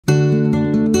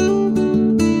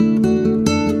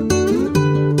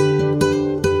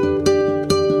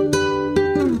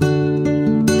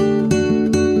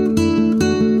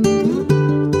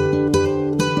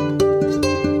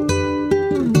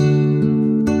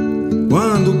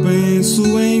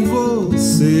penso em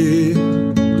você.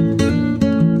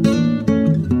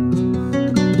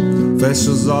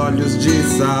 Fecho os olhos de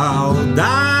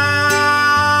saudade.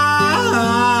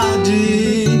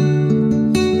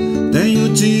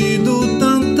 Tenho tido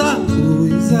tanta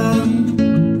coisa,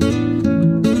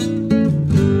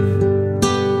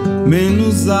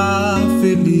 menos a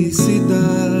felicidade.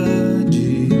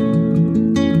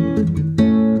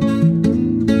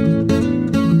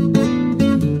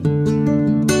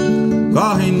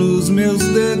 Correm nos meus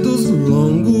dedos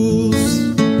longos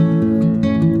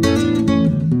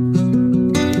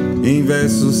em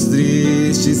versos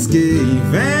tristes que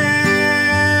invento,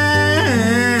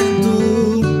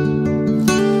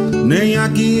 nem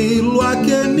aquilo a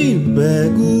que me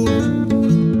pego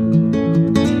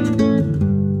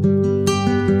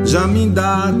já me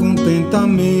dá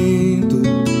contentamento.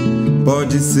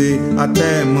 Pode ser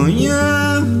até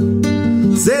amanhã,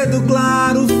 cedo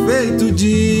claro feito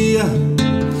dia,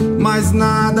 mas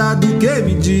nada do que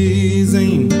me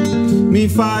dizem me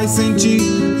faz sentir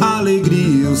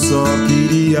alegria. Eu só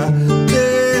queria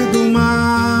ter do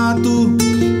mato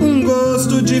um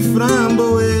gosto de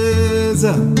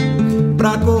framboesa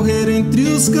pra correr entre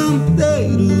os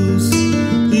canteiros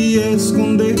e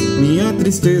esconder minha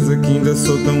tristeza, que ainda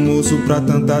sou tão moço pra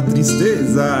tanta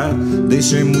tristeza.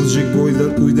 Deixemos de coisa,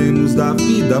 cuidemos da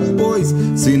vida, pois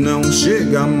se não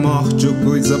chega a morte ou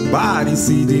coisa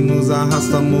parecida e nos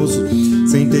arrasta, moço,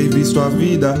 sem ter visto a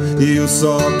vida. Eu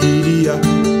só queria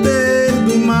ter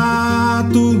do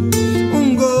mato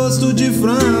um gosto de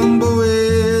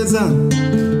framboesa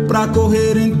pra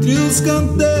correr entre os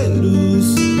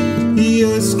canteiros e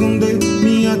esconder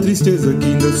minha tristeza, que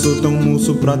ainda sou tão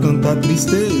moço pra tanta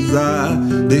tristeza.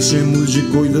 Deixemos de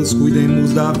coisas,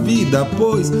 cuidemos da vida,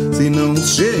 pois se não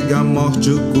chega a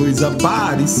morte ou coisa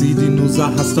parecida e nos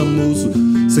arrasta, moço,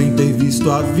 sem ter visto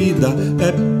a vida.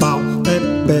 É pau, é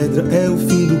pedra, é o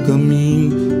fim do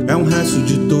caminho, é um resto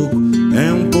de toco,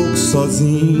 é um pouco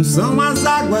sozinho. São as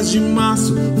águas de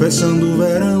março fechando o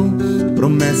verão,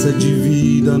 promessa de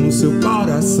vida no seu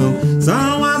coração.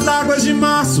 São as águas de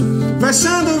março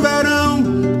fechando o verão,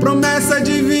 promessa de